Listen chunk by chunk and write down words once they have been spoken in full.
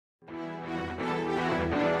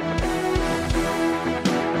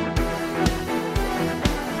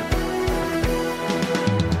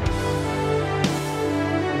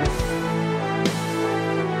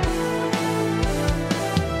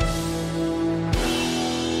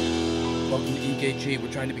Welcome to EKG.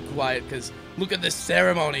 We're trying to be quiet because look at this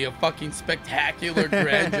ceremony of fucking spectacular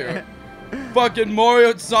grandeur. Fucking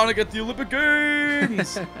Mario and Sonic at the Olympic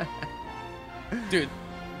Games. Dude,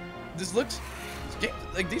 this looks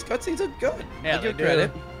like these cutscenes look good. Yeah, I give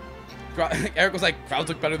credit. Eric was like, crowds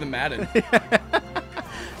look better than Madden.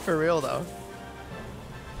 For real though.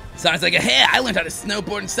 Sonic's like, hey, I learned how to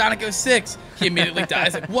snowboard in Sonic 06. He immediately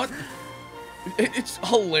dies. Like, what? It's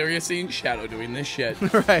hilarious seeing Shadow doing this shit.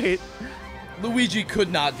 Right. Luigi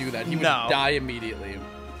could not do that. He would die immediately.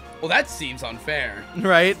 Well, that seems unfair.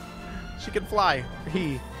 Right. She can fly.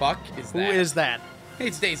 He. Fuck is that? Who is that? Hey,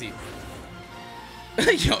 it's Daisy.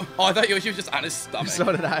 Yo, oh, I thought Yoshi was just on his stomach.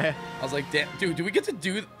 So did I. I was like, damn, dude, do we get to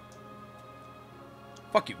do...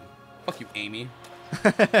 Fuck you. Fuck you, Amy.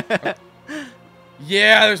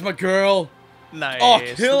 Yeah, there's my girl. Nice. Oh,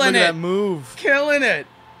 killing Look it. at that move. Killing it.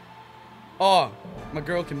 Oh, my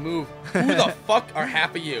girl can move. Who the fuck are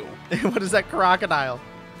half of you? What is that crocodile?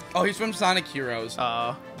 Oh, he's from Sonic Heroes.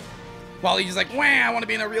 Oh. While he's like, wah, I want to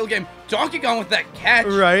be in a real game. Donkey Kong with that catch.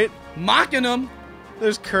 Right. Mocking him.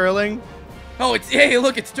 There's curling. Oh, it's, hey,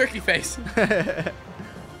 look, it's Turkey Face. That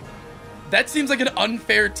seems like an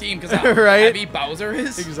unfair team because how heavy Bowser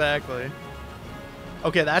is. Exactly.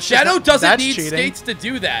 Okay, that's Shadow doesn't need cheating. skates to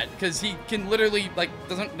do that because he can literally like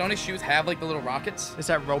don't his shoes have like the little rockets? Is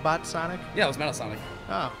that Robot Sonic? Yeah, it was Metal Sonic.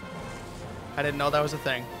 Oh, I didn't know that was a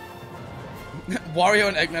thing. Wario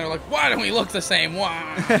and Eggman are like, why don't we look the same?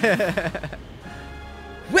 Wow.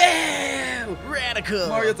 Wow, radical.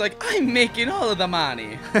 Mario's like, I'm making all of the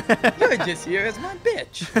money. You're just here as my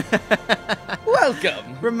bitch.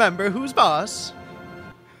 Welcome. Remember who's boss?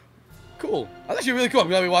 Cool. That's actually really cool. I'm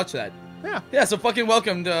glad we watched that. Yeah. Yeah. So fucking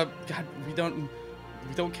welcome to God. We don't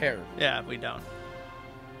care. Yeah, we don't.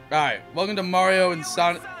 All right. Welcome to Mario and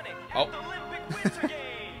Sonic. Oh.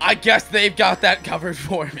 I guess they've got that covered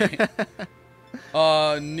for me.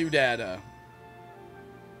 New data.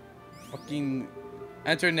 Fucking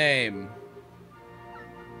enter name.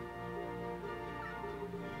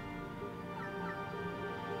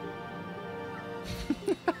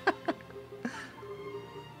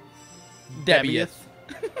 Debieth.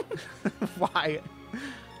 Why?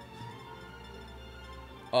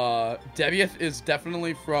 Debieth is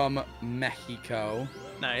definitely from Mexico.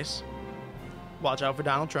 Nice. Watch out for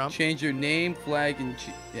Donald Trump. Change your name, flag, and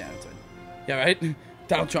yeah, that's it. Yeah, right.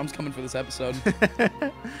 Donald Trump's coming for this episode.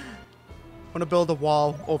 I want to build a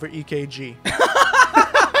wall over EKG.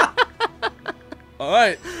 All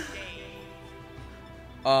right.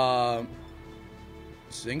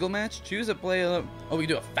 Single match. Choose a play. Oh, we can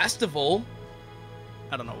do a festival.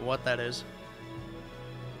 I don't know what that is.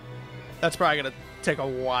 That's probably gonna take a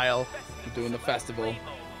while. We're doing the festival.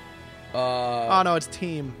 Oh no, it's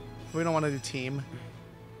team. We don't want to do team.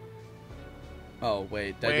 Oh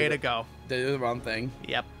wait. Way to go. They did the wrong thing.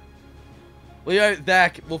 Yep. Well, yeah,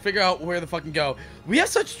 Zach, we'll figure out where the fucking go. We have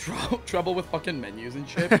such trouble with fucking menus and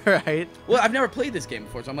shit. Right. Well, I've never played this game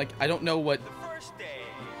before, so I'm like, I don't know what.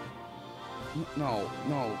 No,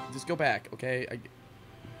 just go back, okay?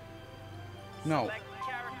 No,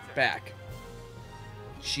 back.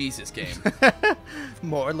 Jesus, game.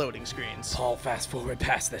 More loading screens. Paul, fast forward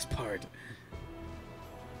past this part.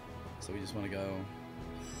 So we just want to go.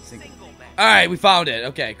 All right, we found it.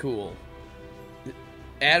 Okay, cool.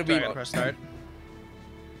 Add we press start.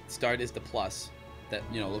 Start is the plus. That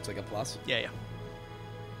looks like a plus. Yeah.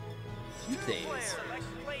 Days.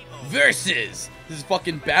 Versus. This is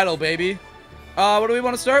fucking battle, baby. What do we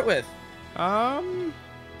want to start with?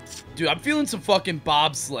 Dude, I'm feeling some fucking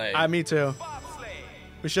bobsleigh. Me too.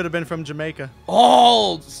 We should have been from Jamaica.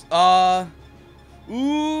 Oh,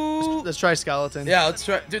 ooh. Let's try skeleton. Yeah, let's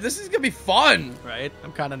try. Dude, this is gonna be fun. Right?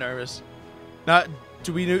 I'm kind of nervous. Now,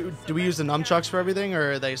 do we use the nunchucks for everything,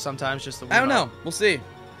 or are they sometimes just the? I don't know. We'll see.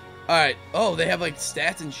 All right. Oh, they have like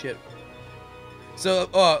stats and shit. So,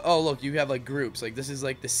 oh, look, you have like groups. Like this is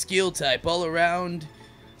like the skill type, all around,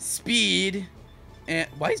 speed. And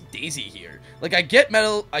why is Daisy here? Like I get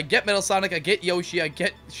Metal Sonic, I get Yoshi, I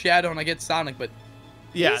get Shadow, and I get Sonic, but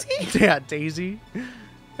yeah, Daisy? Yeah, Daisy.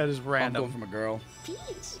 That is random. I'm going from a girl.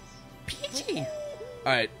 Peachy. All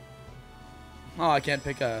right. Oh, I can't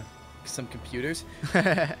pick some computers.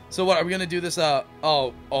 So what are we gonna do this?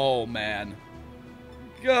 Oh man.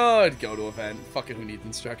 Good. Go to event. Fucking who needs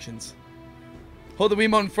instructions? Hold the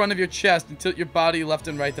Wiimote in front of your chest and tilt your body left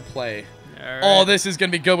and right to play. Right. Oh, this is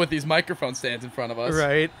gonna be good with these microphone stands in front of us.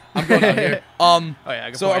 Right. I'm going out here. Oh yeah.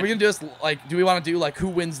 Good so point. are we gonna do this like? Do we want to do like who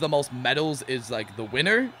wins the most medals is like the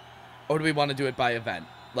winner, or do we want to do it by event?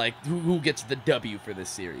 Like who gets the W for this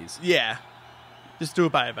series? Yeah. Just do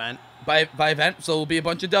it by event. By event, so it'll be a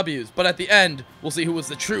bunch of W's. But at the end, we'll see who was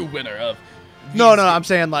the true winner of No, I'm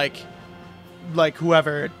saying like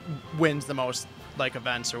whoever wins the most like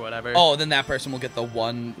events or whatever. Oh, then that person will get the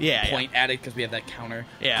 1 Yeah, point added because we have that counter.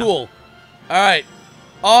 Yeah. Cool. All right.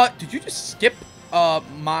 Did you just skip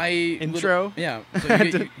my intro? Yeah.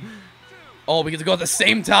 So oh, we get to go at the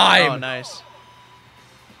same time. Oh, nice.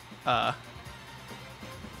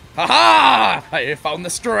 Ha-ha! I found the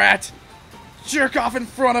strat. Jerk off in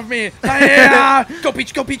front of me. Hi-ya! Go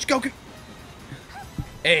Peach, go Peach, go.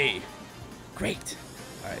 Hey. Great.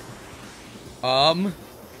 All right.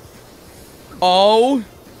 Oh.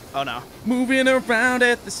 Oh no. Moving around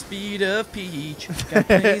at the speed of Peach. Got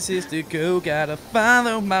places to go, gotta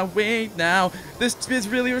follow my way now. This is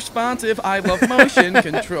really responsive. I love motion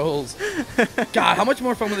controls. God, how much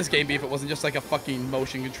more fun would this game be if it wasn't just like a fucking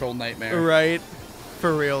motion control nightmare? Right.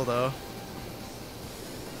 For real though.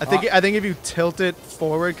 I think if you tilt it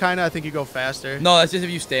forward, kinda, I think you go faster. No, that's just if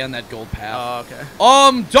you stay on that gold path.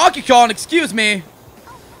 Oh, okay. Donkey Kong, excuse me.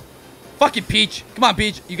 Fucking Peach. Come on,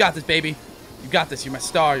 Peach. You got this, baby. You got this. You're my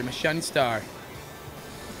star. You're my shining star.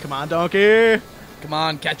 Come on, Donkey. Come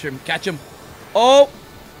on, catch him. Catch him. Oh.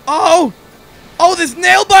 Oh. Oh, this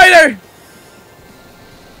nail biter.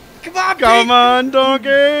 Come on, Peach. Come on,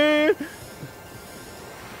 Donkey.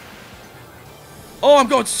 Oh, I'm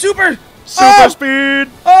going super speed.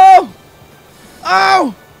 Oh.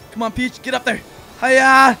 Oh. Come on, Peach. Get up there.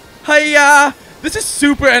 Hiya. Hiya. This is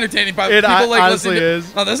super entertaining. It honestly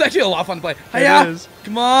is. No, this is actually a lot of fun to play. Hiya. It is.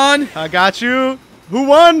 Come on. I got you. Who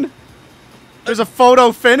won? There's a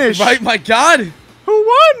photo finish. Right, my God.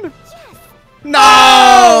 Who won? No.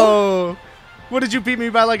 Oh! What, did you beat me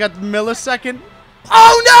by like a millisecond?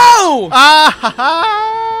 Oh, no. Ah, ha,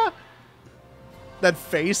 ha. That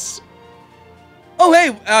face. Oh,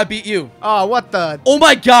 hey, I beat you. Oh, what the? Oh,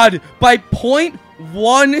 my God. By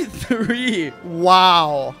 0.13.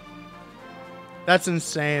 Wow. That's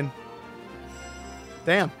insane.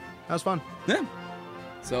 Damn. That was fun. Yeah.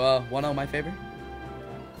 So, 1-0 my favor.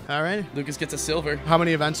 All right. Lucas gets a silver. How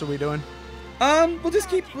many events are we doing? Let's just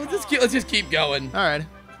keep going. All right.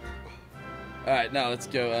 All right, now let's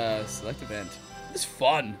go select event. It's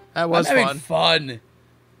fun. That was I'm having fun.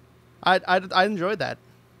 I enjoyed that.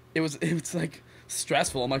 It was like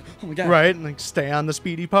stressful. I'm like, oh my God. Right, and like stay on the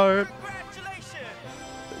speedy part.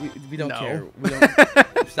 We don't No. care. We don't.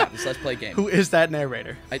 Stop this. Let's play a game. Who is that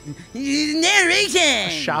narrator? Narration. A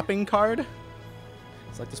shopping card?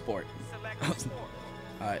 Select the sport.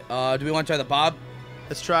 All right. Do we want to try the bob?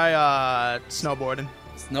 Let's try snowboarding.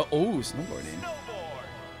 Snowboarding.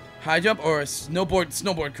 High jump or a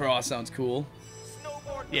snowboard cross sounds cool.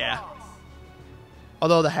 Yeah.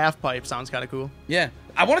 Although the half pipe sounds kind of cool. Yeah.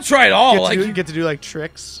 I want to try it all. You get to do like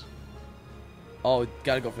tricks. Oh,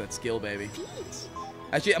 gotta go for that skill, baby.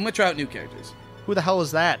 Actually, I'm gonna try out new characters. Who the hell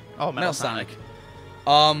is that? Oh, Metal Sonic.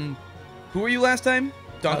 Who were you last time?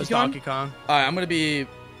 Donkey Kong? Donkey Kong. Alright, I'm gonna be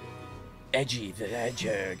Edgy the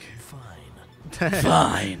Hedgehog. Fine.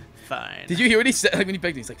 Fine. Fine. Did you hear what he said? Like when he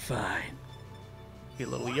picked me, he's like, fine. Be a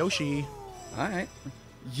little Yoshi. Alright.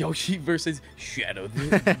 Yoshi versus Shadow.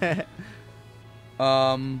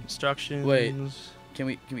 Instructions. Wait. Can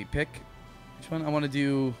we pick which one? I want to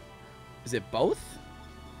do. Is it both?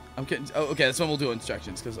 Okay, this one we'll do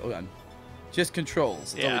instructions because hold on. Just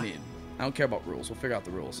controls. That's all we need. I don't care about rules. We'll figure out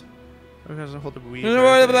the rules. Okay, so hold the Wii.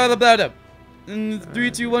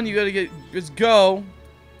 3, 2, 1. You gotta just go.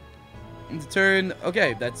 And turn.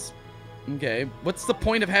 Okay, that's okay. What's the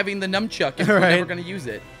point of having the nunchuck if we're never gonna use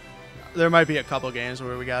it? There might be a couple games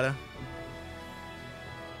where we gotta.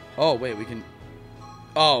 Oh wait, we can.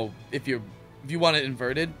 Oh, if you want it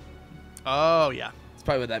inverted. Oh yeah. That's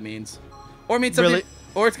probably what that means. Or it means something. Really?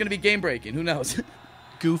 Or it's gonna be game breaking. Who knows?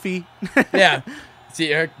 Goofy. Yeah.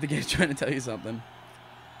 See, Eric, the game's trying to tell you something.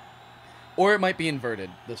 Or it might be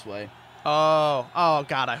inverted this way. Oh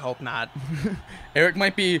God, I hope not. Eric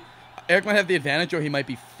might have the advantage, or he might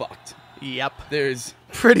be fucked. Yep. There's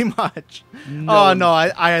pretty much. no. Oh no,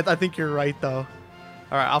 I think you're right though.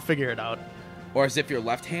 All right, I'll figure it out. Or as if you're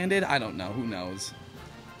left-handed. I don't know. Who knows?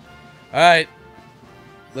 All right,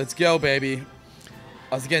 let's go, baby.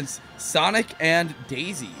 I was against Sonic and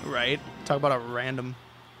Daisy. Right. Talk about a random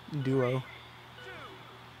duo.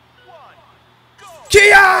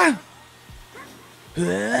 Kia!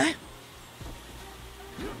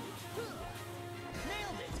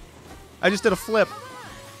 I just did a flip.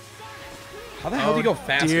 How the hell do you go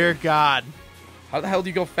faster? Dear God. How the hell do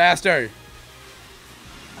you go faster?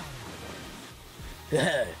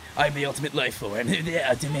 I'm the ultimate life form.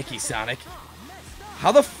 Demicky, Sonic.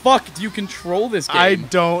 How the fuck do you control this game? I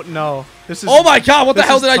don't know. This is. Oh my God! What the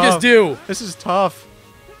hell did I just do? This is tough.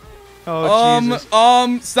 Oh,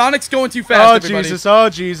 Jesus. Sonic's going too fast, Oh, everybody. Jesus. Oh,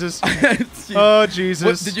 Jesus. Oh,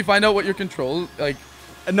 Jesus. Did you find out what your control, like...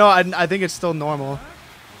 No, I think it's still normal.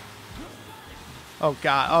 Oh,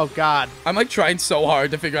 God. Oh, God. I'm, like, trying so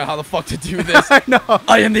hard to figure out how the fuck to do this. I know.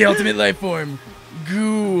 I am the ultimate life form.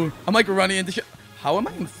 Goo. I'm, like, running into shit. How am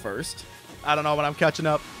I in first? I don't know, but I'm catching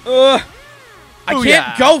up. I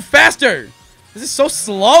can't go faster. This is so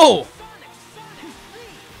slow.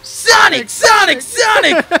 Sonic, Sonic,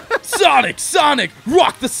 Sonic. Sonic, Sonic.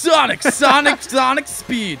 Rock the Sonic. Sonic, Sonic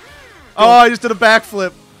speed. Oh, I just did a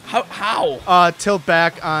backflip. How? Tilt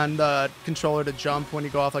back on the controller to jump when you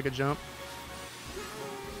go off like a jump.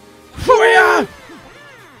 Hurry.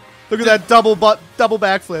 Look at that double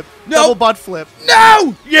backflip. No. Double butt flip.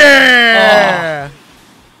 No. Yeah. Oh.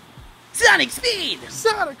 Sonic speed.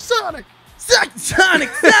 Sonic. Sonic, Sonic.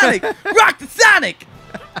 Rock the Sonic.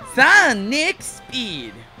 Sonic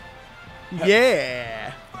speed.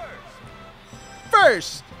 Yeah.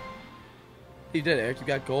 First. You did, Eric. You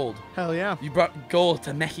got gold. Hell yeah. You brought gold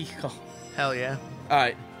to Mexico. Hell yeah. All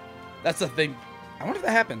right. That's the thing. I wonder if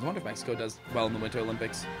that happens. I wonder if Mexico does well in the Winter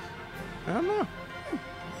Olympics. I don't know.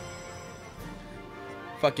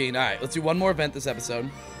 Fucking, all right. Let's do one more event this episode.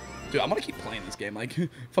 Dude, I'm going to keep playing this game. Like,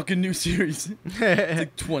 fucking new series. It's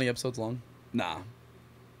like 20 episodes long. Nah.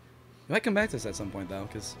 We might come back to this at some point, though,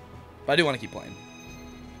 because... But I do want to keep playing.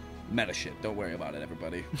 Meta shit. Don't worry about it,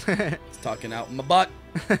 everybody. It's talking out my butt.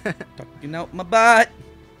 Talking out my butt.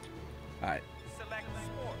 All right.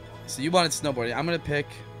 So you wanted snowboarding. I'm going to pick...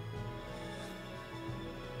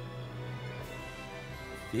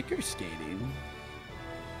 Figure skating.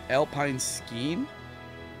 Alpine skiing.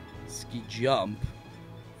 Ski jump.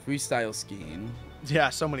 Freestyle skiing. Yeah,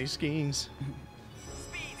 so many skiings.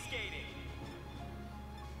 Speed skating.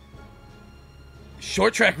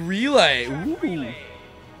 Short track relay. Ooh. Relay.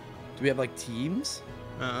 Do we have like teams?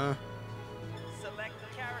 Uh-uh. Select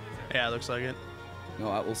the character. Yeah, looks like it.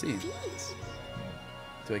 No, we'll see.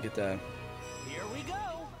 Do I get to... Here we go.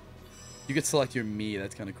 You could select your me.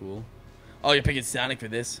 That's kind of cool. Oh, you're picking Sonic for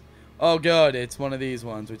this? Oh, good. It's one of these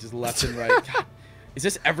ones, which is left and right. God, is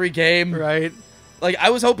this every game? Right. Like, I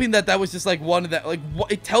was hoping that was just like one of that. Like,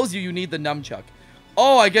 it tells you need the nunchuck.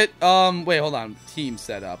 Oh, I get... Wait, hold on. Team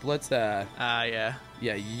setup. Let's... Yeah.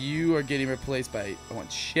 Yeah, you are getting replaced by... I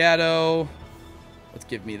want Shadow. Let's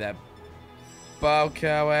give me that bow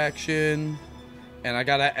cow action. And I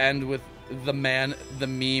gotta end with the man, the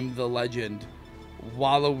meme, the legend.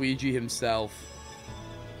 Waluigi himself.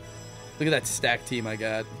 Look at that stack team I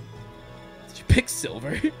got. Did you pick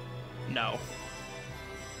Silver? No.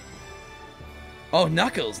 Oh,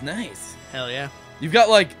 Knuckles. Nice. Hell yeah. You've got,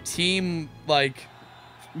 like, team, like,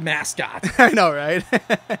 mascot. I know, right?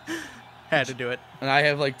 Had to do it. And I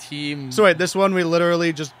have, like, team... So wait, this one we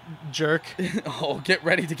literally just jerk? Oh, get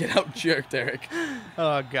ready to get out jerked, Eric.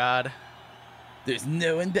 Oh, God. There's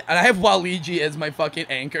no one... And I have Waluigi as my fucking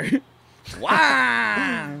anchor.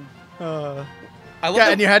 Wow! I love Yeah,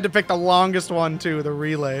 and you had to pick the longest one, too, the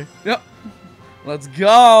relay. Yep. Let's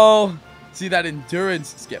go. See that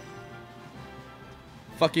endurance. Skip.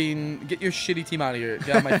 Fucking get your shitty team out of here. Get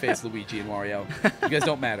out of my face, Luigi and Wario. You guys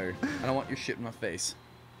don't matter. I don't want your shit in my face.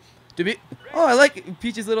 Oh, I like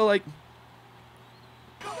Peach's little, like...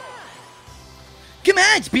 Come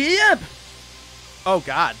on, speed it up! Oh,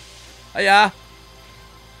 God. Oh, yeah.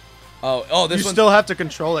 Oh, this You one... still have to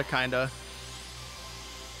control it, kinda.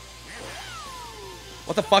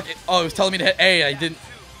 What the fuck? Oh, it was telling me to hit A. I didn't...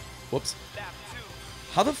 Whoops.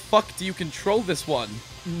 How the fuck do you control this one?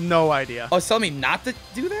 No idea. Oh, it's telling me not to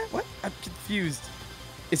do that? What? I'm confused.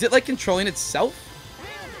 Is it, like, controlling itself?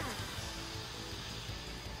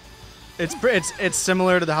 It's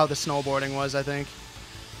similar to how the snowboarding was, I think.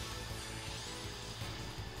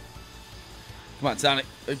 Come on, Sonic.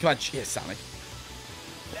 Come on, yeah, Sonic.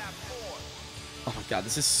 Oh my god,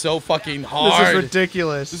 this is so fucking hard. This is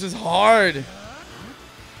ridiculous. This is hard.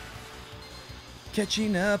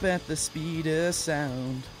 Catching up at the speed of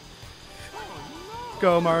sound.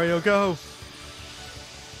 Go, Mario, go.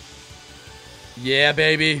 Yeah,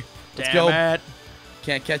 baby. Let's go. It.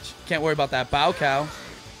 Can't worry about that bow cow.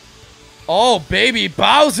 Oh, baby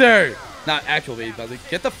Bowser. Not actual baby Bowser.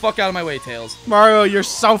 Get the fuck out of my way, Tails. Mario, you're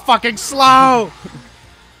so fucking slow.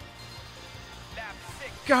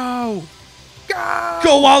 Go. Go.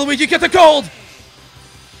 Go, Waluigi, get the gold.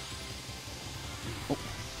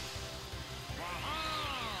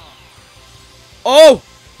 Oh,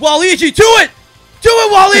 Waluigi, do it. Do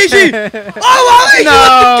it, Waluigi! Oh, Waluigi, No.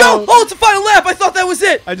 let's go! Oh, it's a final lap. I thought that was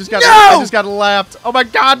it. I just got lapped. Oh my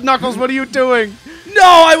God, Knuckles, what are you doing?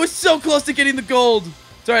 No, I was so close to getting the gold.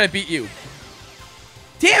 It's alright, I beat you.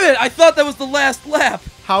 Damn it, I thought that was the last lap.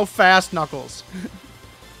 How fast, Knuckles?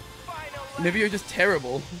 Final Maybe you're just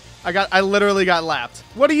terrible. I literally got lapped.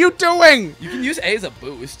 What are you doing? You can use A as a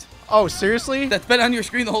boost. Oh, seriously? That's been on your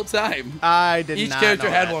screen the whole time. I did Each not character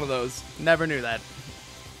know had that. one of those. Never knew that.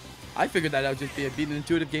 I figured that out just being an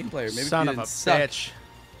intuitive game player. Maybe Son you of a didn't suck. bitch.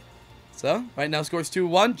 So, right now scores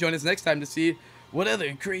 2-1. Join us next time to see what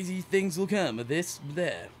other crazy things will come of this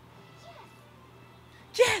there.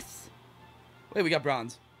 Yes! Wait, we got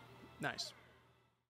bronze. Nice.